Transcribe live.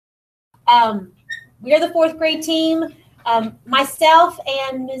We are the fourth grade team. Myself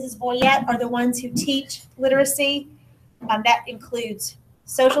and Mrs. Boyette are the ones who teach literacy. That includes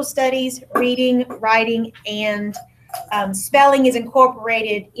social studies, reading, writing, and spelling is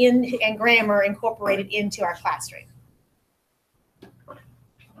incorporated in, and grammar incorporated into our classroom.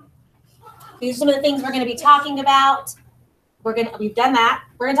 These are some of the things we're going to be talking about. We've done that.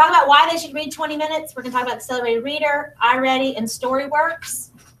 We're going to talk about why they should read 20 minutes. We're going to talk about Accelerated Reader, iReady, and Storyworks,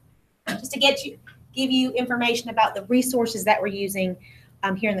 just to give you information about the resources that we're using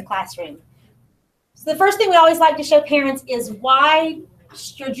here in the classroom. So the first thing we always like to show parents is why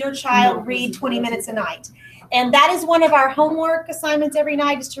should your child read 20 minutes a night? And that is one of our homework assignments every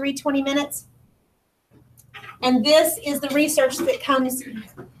night, is to read 20 minutes. And this is the research that comes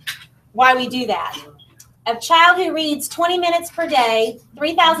why we do that. A child who reads 20 minutes per day,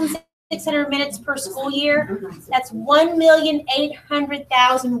 3,600 minutes per school year, that's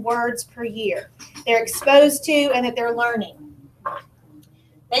 1,800,000 words per year they're exposed to and that they're learning.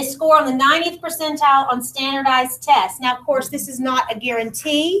 They score on the 90th percentile on standardized tests. Now, of course, this is not a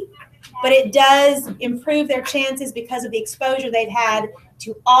guarantee, but it does improve their chances because of the exposure they've had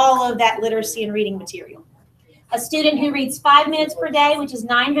to all of that literacy and reading material. A student who reads 5 minutes per day, which is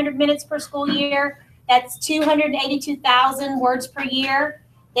 900 minutes per school year, that's 282,000 words per year.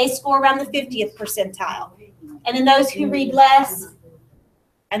 They score around the 50th percentile. And then those who read less,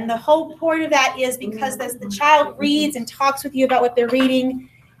 and the whole point of that is because as the child reads and talks with you about what they're reading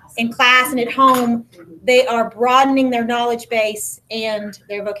in class and at home, they are broadening their knowledge base and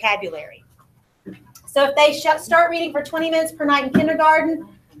their vocabulary. So if they start reading for 20 minutes per night in kindergarten,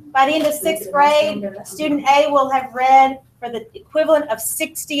 by the end of 6th grade, student A will have read for the equivalent of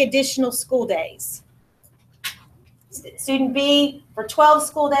 60 additional school days. Student B for 12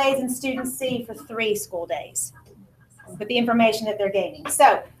 school days, and student C for 3 school days with the information that they're gaining.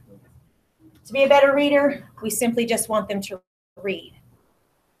 So to be a better reader, we simply just want them to read.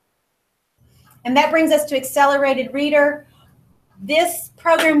 And that brings us to Accelerated Reader. This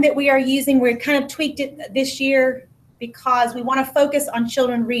program that we are using, we kind of tweaked it this year because we want to focus on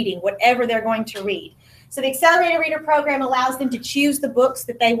children reading, whatever they're going to read. So the Accelerated Reader program allows them to choose the books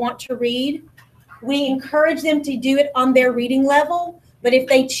that they want to read. We encourage them to do it on their reading level, but if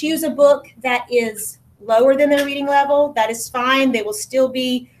they choose a book that is lower than their reading level, that is fine. They will still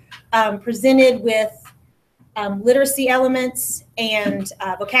be presented with literacy elements and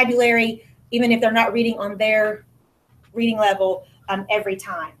vocabulary, even if they're not reading on their reading level every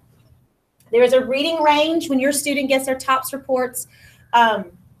time. There is a reading range when your student gets their TOPS reports.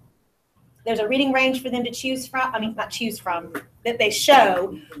 There's a reading range for them to choose from, that they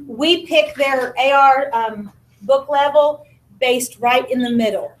show. We pick their AR book level based right in the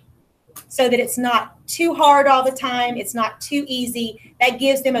middle so that it's not too hard all the time. It's not too easy. That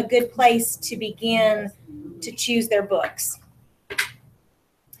gives them a good place to begin to choose their books.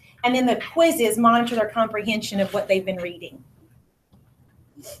 And then the quizzes monitor their comprehension of what they've been reading.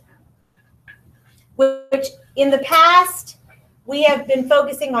 Which in the past, we have been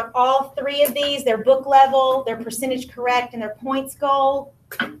focusing on all 3 of these, their book level, their percentage correct, and their points goal.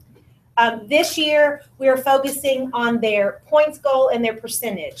 This year, we are focusing on their points goal and their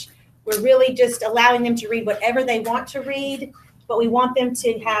percentage. We're really just allowing them to read whatever they want to read, but we want them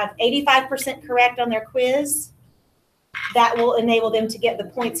to have 85% correct on their quiz. That will enable them to get the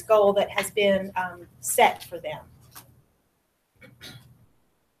points goal that has been set for them.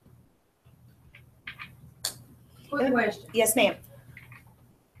 Quick question. Yes, ma'am.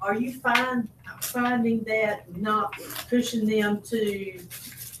 Are you finding that not pushing them to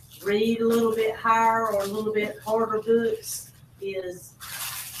read a little bit higher or a little bit harder books is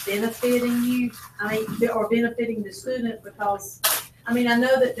benefiting you? Or benefiting the student? Because, I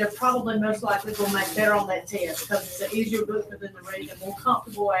know that they're probably most likely going to make better on that test because it's an easier book for them to read. They're more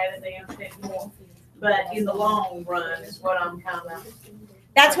comfortable at it. They understand more. But in the long run is what I'm kind of...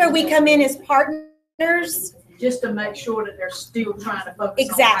 That's where we come in as partners. Just to make sure that they're still trying to focus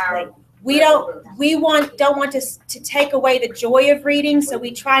exactly. on we don't want to take away the joy of reading, so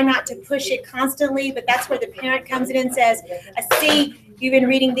we try not to push it constantly, but that's where the parent comes in and says, I see you've been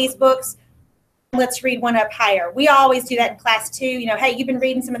reading these books, let's read one up higher. We always do that in class too. Hey, you've been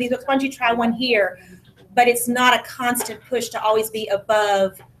reading some of these books, why don't you try one here? But it's not a constant push to always be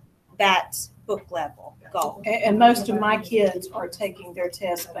above that book level goal. And most of my kids are taking their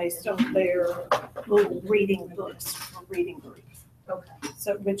tests based on their little reading books or reading group. Okay.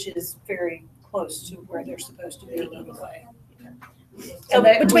 So, which is very close to where they're supposed to be anyway. So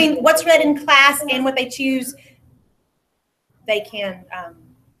between what's read in class and what they choose, they can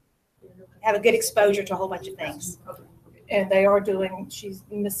have a good exposure to a whole bunch of things. And they are doing,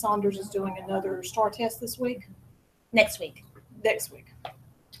 Miss Saunders is doing another STAR test this week, next week next week,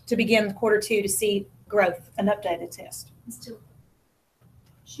 to begin Q2 to see growth. an updated test.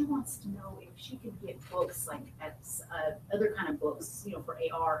 She wants to know if she can get books like other kind of books, for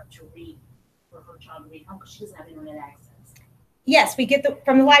AR to read for her child to read home because she doesn't have internet access. Yes, we get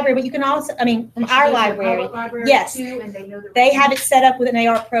from the library, but you can also, from our She goes to the library, public library yes. too, and they know they have it set up with an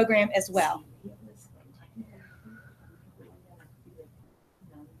AR program as well.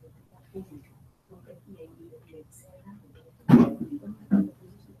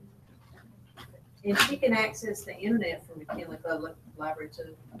 And she can access the internet from McKinley Public Library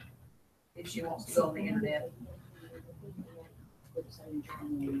too, if she wants to go on the internet.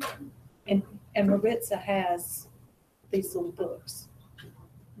 And Maritza has these little books.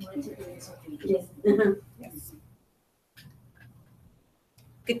 Yes. Yes.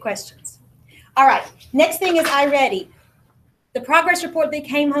 Good questions. All right, next thing is iReady. The progress report that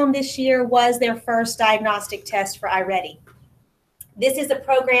came home this year was their first diagnostic test for iReady. This is a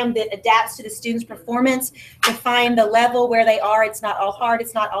program that adapts to the student's performance to find the level where they are. It's not all hard,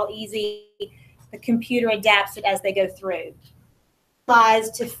 it's not all easy. The computer adapts it as they go through.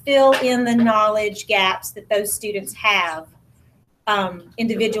 To fill in the knowledge gaps that those students have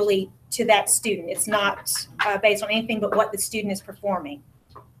individually to that student. It's not based on anything but what the student is performing.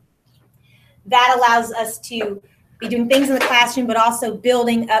 That allows us to be doing things in the classroom, but also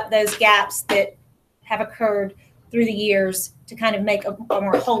building up those gaps that have occurred through the years to kind of make a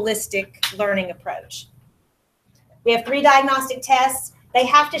more holistic learning approach. We have 3 diagnostic tests. They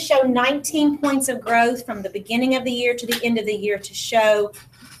have to show 19 points of growth from the beginning of the year to the end of the year to show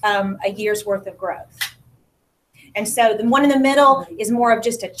a year's worth of growth. And so the one in the middle is more of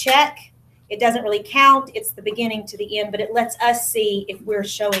just a check. It doesn't really count. It's the beginning to the end, but it lets us see if we're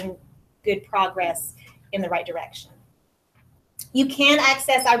showing good progress in the right direction. You can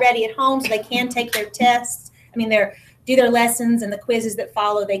access iReady at home, so they can take their tests. Do their lessons and the quizzes that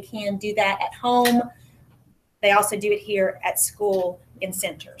follow. They can do that at home. They also do it here at school in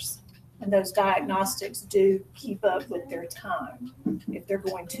centers. And those diagnostics do keep up with their time. If they're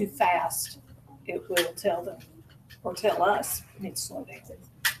going too fast, it will tell them or tell us we need to slow down.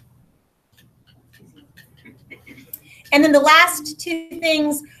 And then the last 2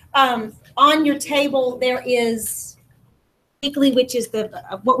 things on your table, there is weekly, which is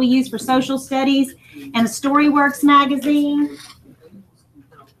what we use for social studies, and the StoryWorks magazine.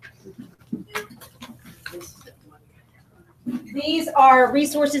 These are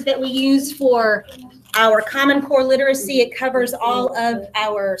resources that we use for our Common Core literacy. It covers all of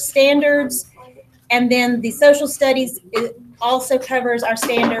our standards. And then the social studies, it also covers our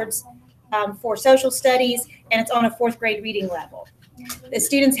standards for social studies, and it's on a 4th grade reading level. The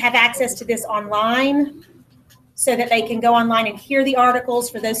students have access to this online so that they can go online and hear the articles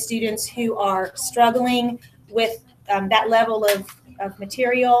for those students who are struggling with that level of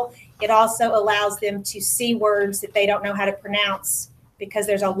material. It also allows them to see words that they don't know how to pronounce because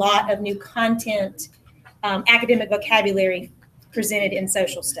there's a lot of new content, academic vocabulary presented in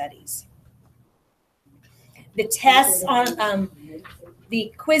social studies. The tests on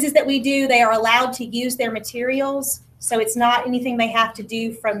the quizzes that we do, they are allowed to use their materials. So it's not anything they have to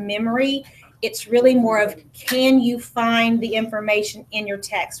do from memory. It's really more of, can you find the information in your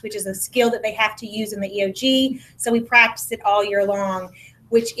text, which is a skill that they have to use in the EOG. So we practice it all year long,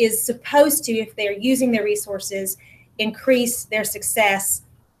 which is supposed to, if they're using their resources, increase their success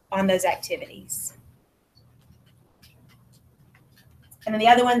on those activities. And then the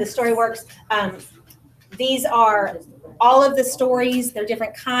other one, the StoryWorks, these are all of the stories. They're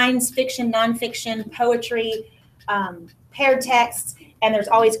different kinds: fiction, nonfiction, poetry, paired texts, and there's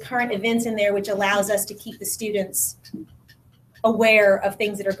always current events in there, which allows us to keep the students aware of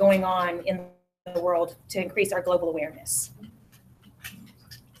things that are going on in the world to increase our global awareness.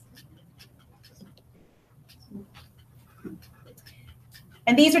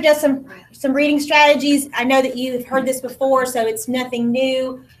 And these are just some reading strategies. I know that you've heard this before, so it's nothing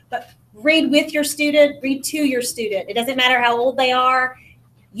new, but read with your student, read to your student. It doesn't matter how old they are.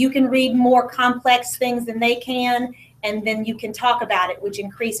 You can read more complex things than they can, and then you can talk about it, which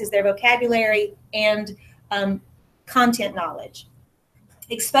increases their vocabulary and content knowledge.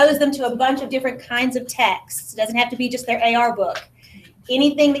 Expose them to a bunch of different kinds of texts. It doesn't have to be just their AR book.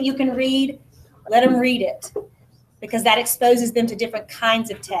 Anything that you can read, let them read it, because that exposes them to different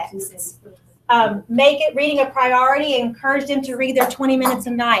kinds of texts. Make it reading a priority and encourage them to read their 20 minutes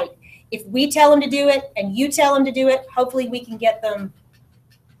a night. If we tell them to do it and you tell them to do it, hopefully we can get them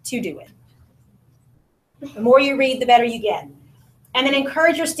to do it. The more you read, the better you get. And then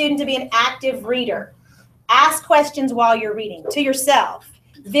encourage your student to be an active reader. Ask questions while you're reading to yourself.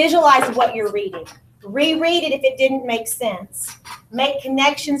 Visualize what you're reading. Reread it if it didn't make sense. Make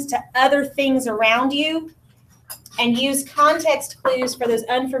connections to other things around you, and use context clues for those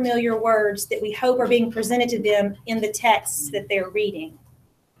unfamiliar words that we hope are being presented to them in the texts that they're reading.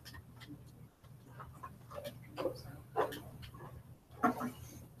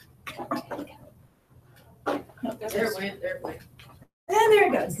 There it went. And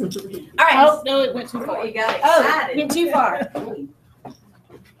there it goes. All right. Oh, no, it went too far. Oh, you got Oh, excited. went too far.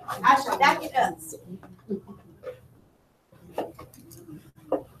 I shall back it up.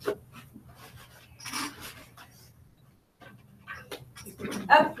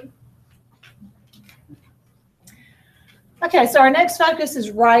 Okay. Okay, so our next focus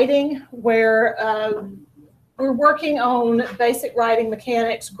is writing, where we're working on basic writing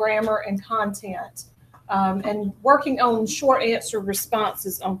mechanics, grammar, and content, and working on short answer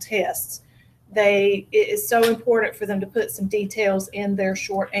responses on tests. It is so important for them to put some details in their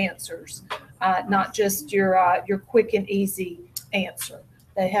short answers, not just your quick and easy answer.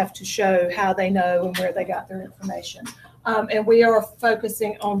 They have to show how they know and where they got their information. And we are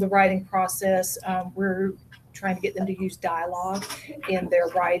focusing on the writing process. We're trying to get them to use dialogue in their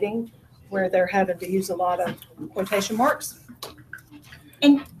writing, where they're having to use a lot of quotation marks.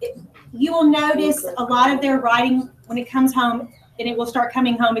 And you will notice a lot of their writing when it comes home, and it will start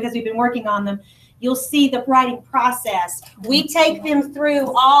coming home because we've been working on them. You'll see the writing process. We take them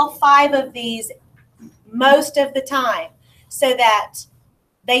through all 5 of these most of the time so that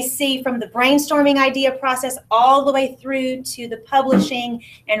they see from the brainstorming idea process all the way through to the publishing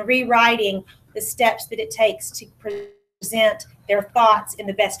and rewriting the steps that it takes to present their thoughts in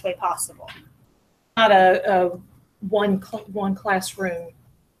the best way possible. Not a one classroom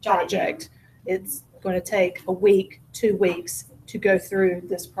project. It's going to take a week, 2 weeks to go through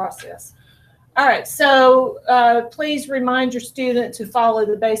this process. All right, so please remind your student to follow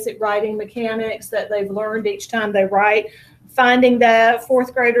the basic writing mechanics that they've learned each time they write. Finding that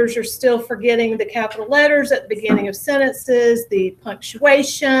 4th graders are still forgetting the capital letters at the beginning of sentences, the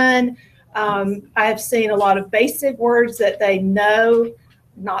punctuation. I have seen a lot of basic words that they know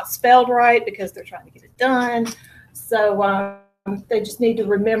not spelled right because they're trying to get it done. So they just need to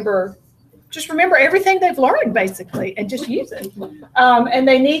remember everything they've learned basically and just use it. And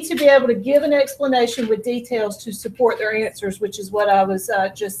they need to be able to give an explanation with details to support their answers, which is what I was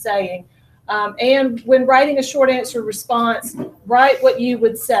just saying. And when writing a short answer response, write what you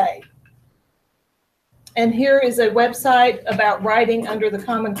would say. And here is a website about writing under the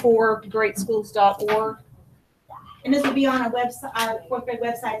Common Core, greatschools.org. And this will be on our website, our 4th grade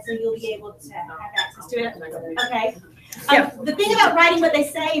website, so you'll be able to have access to it. Okay. The thing about writing what they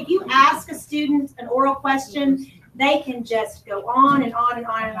say, if you ask a student an oral question, they can just go on and on and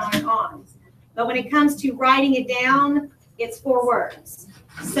on and on and on. But when it comes to writing it down, it's 4 words.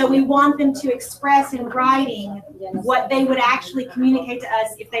 So we want them to express in writing what they would actually communicate to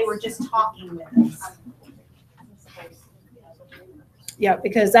us if they were just talking with us. Yeah,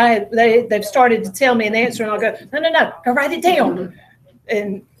 because they've started to tell me an answer, and I'll go, no, go write it down,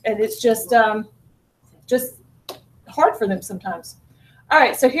 and it's just hard for them sometimes. All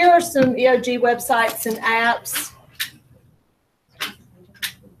right, so here are some EOG websites and apps.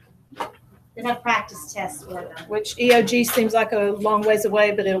 They have practice tests for them. Which EOG seems like a long ways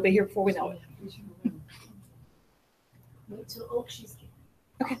away, but it'll be here before we know it.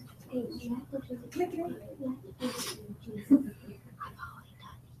 Okay.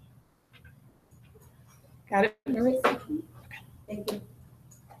 Got it? Thank you.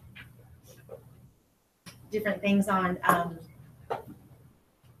 Different things on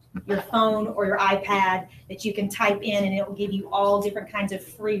your phone or your iPad that you can type in, and it will give you all different kinds of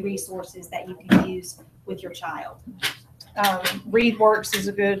free resources that you can use with your child. ReadWorks is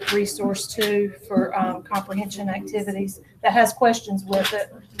a good resource too for comprehension activities that has questions with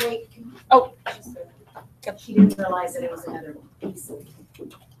it. Wait. Oh. She didn't realize that it was another piece.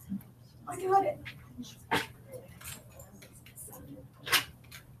 I got it.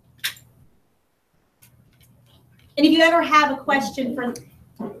 And if you ever have a question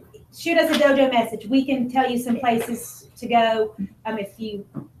shoot us a dojo message. We can tell you some places to go if you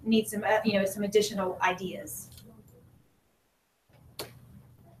need some, some additional ideas.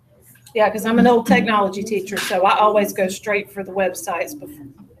 Yeah, because I'm an old technology teacher, so I always go straight for the websites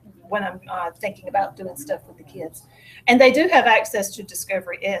when I'm thinking about doing stuff with the kids. And they do have access to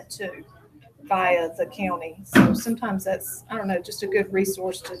Discovery Ed too via the county. So sometimes that's, I don't know, just a good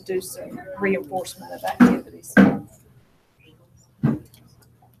resource to do some reinforcement of activities.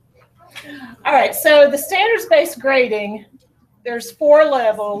 All right, so the standards-based grading, there's 4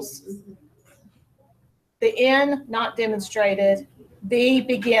 levels. the N, not demonstrated, B,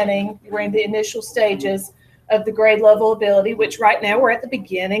 beginning, we're in the initial stages of the grade level ability, which right now we're at the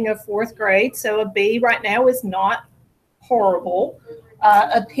beginning of 4th grade. So a B right now is not horrible.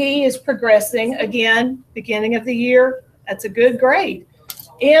 A P is progressing, again, beginning of the year, that's a good grade.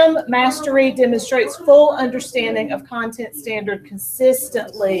 M, mastery, demonstrates full understanding of content standard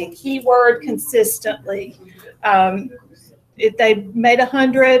consistently, keyword consistently. If they made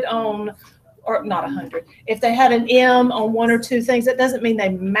 100 on, or not 100, if they had an M on 1 or 2 things, that doesn't mean they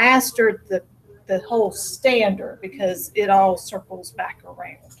mastered the whole standard, because it all circles back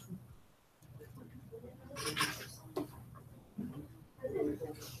around.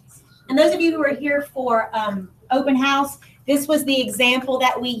 And those of you who were here for open house, this was the example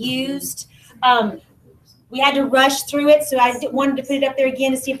that we used. We had to rush through it, so I wanted to put it up there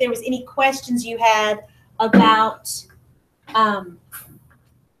again to see if there was any questions you had about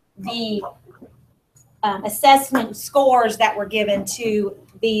the assessment scores that were given to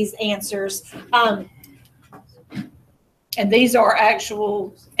these answers. And these are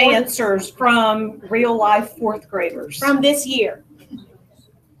actual answers from real life 4th graders. From this year.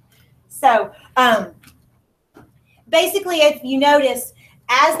 So basically, if you notice,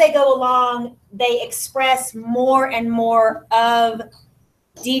 as they go along, they express more and more of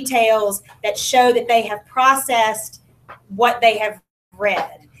details that show that they have processed what they have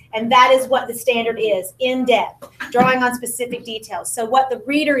read. And that is what the standard is, in depth, drawing on specific details. So what the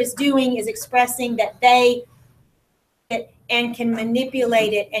reader is doing is expressing that they and can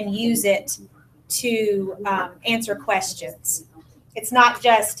manipulate it and use it to answer questions. It's not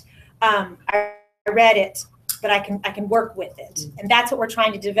just, I read it, but I can work with it. And that's what we're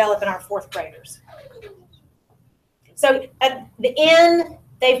trying to develop in our 4th graders. So at the end,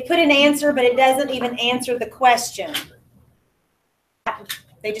 they've put an answer, but it doesn't even answer the question.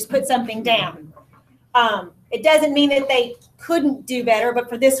 They just put something down. It doesn't mean that they couldn't do better, but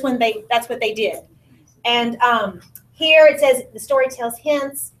for this one, that's what they did. And here it says, the story tells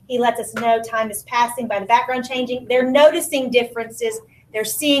hints. He lets us know time is passing by the background changing. They're noticing differences. They're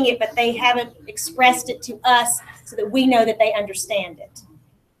seeing it, but they haven't expressed it to us so that we know that they understand it.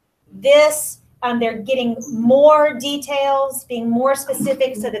 This, they're getting more details, being more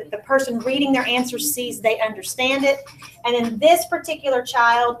specific so that the person reading their answer sees they understand it. And then this particular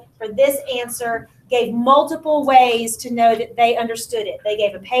child, for this answer, gave multiple ways to know that they understood it. They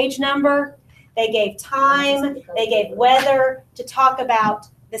gave a page number, they gave time, they gave weather to talk about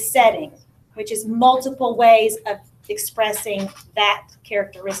the setting, which is multiple ways of expressing that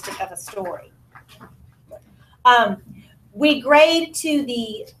characteristic of a story. We grade to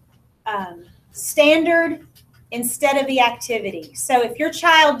the standard instead of the activity. So if your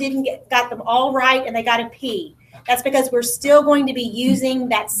child got them all right and they got a P, that's because we're still going to be using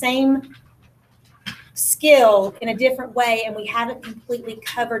that same skill in a different way, and we haven't completely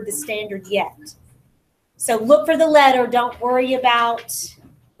covered the standard yet. So look for the letter. Don't worry about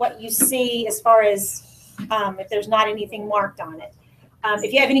what you see as far as if there's not anything marked on it.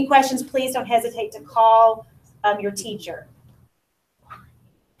 If you have any questions, please don't hesitate to call your teacher.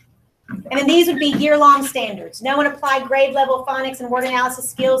 And then these would be year-long standards. Know and apply grade level phonics and word analysis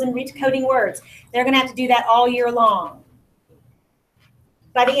skills and recoding words. They're going to have to do that all year long.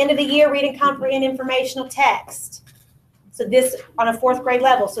 By the end of the year, read and comprehend informational text. So this on a 4th grade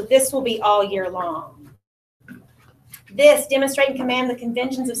level. So this will be all year long. This, demonstrate and command the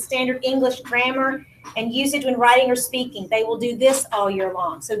conventions of standard English grammar and usage when writing or speaking. They will do this all year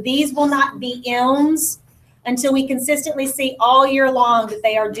long. So these will not be M's until we consistently see all year long that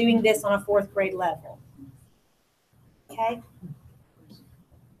they are doing this on a 4th grade level. Okay?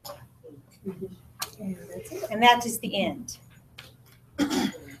 And that is the end.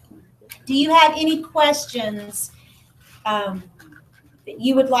 Do you have any questions that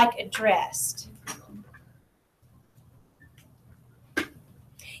you would like addressed?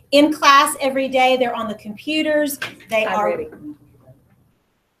 In class every day, they're on the computers. They are. Ready.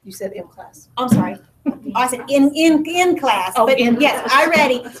 You said in class. I'm sorry. I said in class. Oh, but in yes, class. I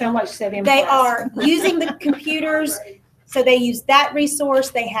ready. Sound like you said in They class. are using the computers, so they use that resource.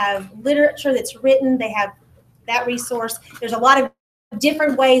 They have literature that's written. They have that resource. There's a lot of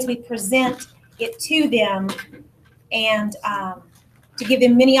different ways we present it to them, and to give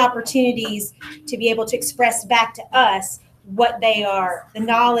them many opportunities to be able to express back to us what they are, the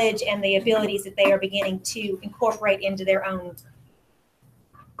knowledge and the abilities that they are beginning to incorporate into their own.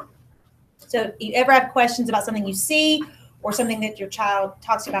 So if you ever have questions about something you see or something that your child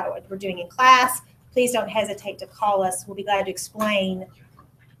talks about what we're doing in class, please don't hesitate to call us. We'll be glad to explain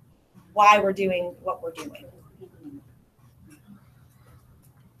why we're doing what we're doing.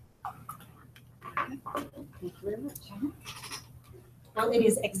 Well, it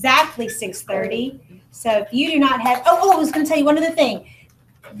is exactly 6:30. So if you do not have, I was going to tell you one other thing.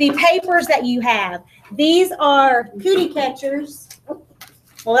 The papers that you have, these are cootie catchers.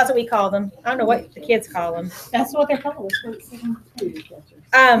 Well, that's what we call them. I don't know what the kids call them. That's what they're called.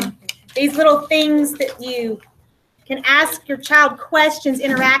 These little things that you can ask your child questions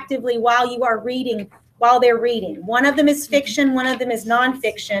interactively while you are reading, while they're reading. One of them is fiction, one of them is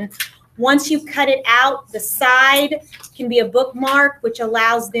nonfiction. Once you cut it out, the side can be a bookmark, which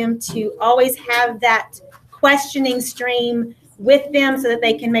allows them to always have that questioning stream with them so that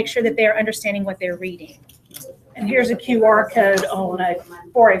they can make sure that they're understanding what they're reading. And here's a QR code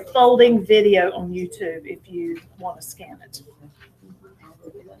for a folding video on YouTube if you want to scan it.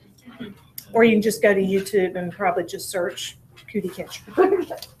 Or you can just go to YouTube and probably just search cootie catcher.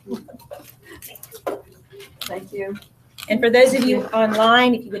 Thank you. And for those of you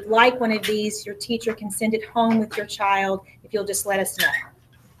online, if you would like one of these, your teacher can send it home with your child if you'll just let us know.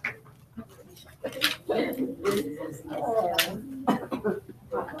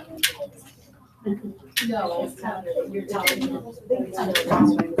 No, you're telling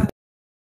me.